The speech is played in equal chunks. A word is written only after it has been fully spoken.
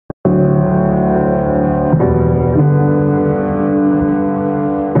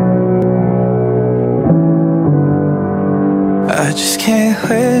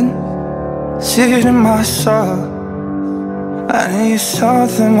see it in my soul. I need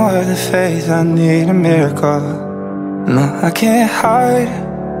something more than faith, I need a miracle. No, I can't hide,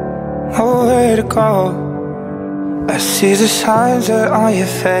 nowhere to go. I see the signs are on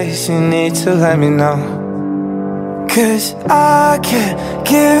your face, you need to let me know. 'Cause I can't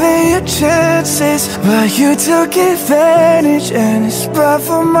give you chances, but you took advantage and it's bad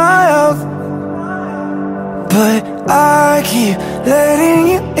for my health. But I keep letting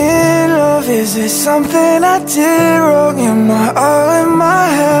you in, love. Is it something I did wrong? Am I all in my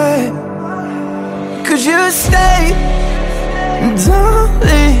head? Could you stay? Don't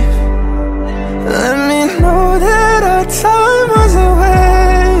leave. Let me know that our time wasn't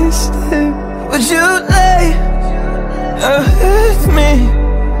wasted. Would you lay with me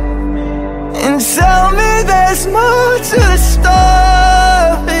and tell me there's more to the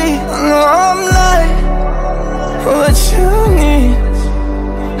story? No, I'm like what you need.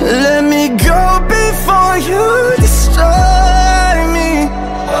 Let me go before you destroy me.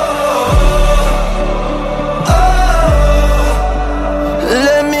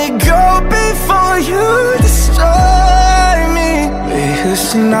 Let me go before you destroy me. Because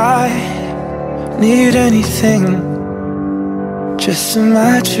tonight, need anything, just a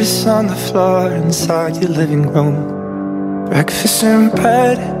mattress on the floor inside your living room. Breakfast in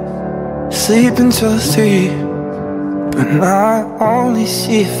bed, sleep until 3. But now I only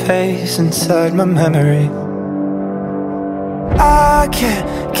see your face inside my memory. I can't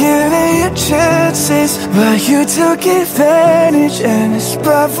give you chances, but you took advantage and it's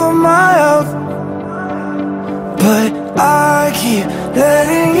bad for my health. But I keep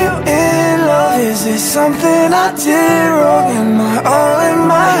letting you in, love. Is it something I did wrong? Am I all in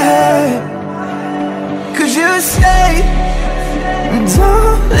my head? Could you stay?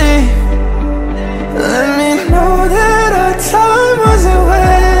 Don't leave. Let me know that our time wasn't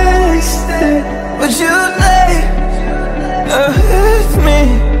wasted. Would you lay with me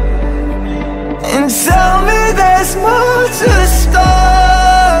and tell me there's more to the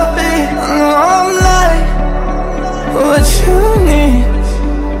story? No, I'm like what you need.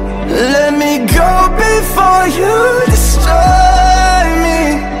 Let me go before you destroy me.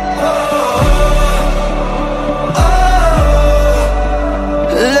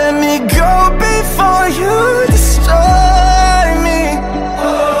 Let me go before you destroy me.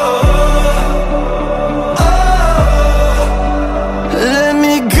 Let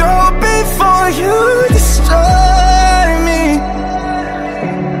me go before you destroy me.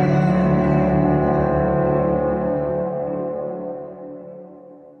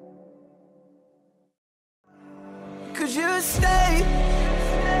 Could you stay?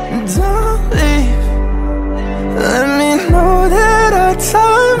 Don't leave. Let me know that our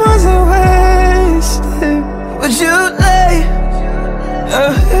time wasn't wasted. Would you lay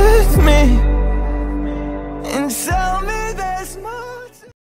with me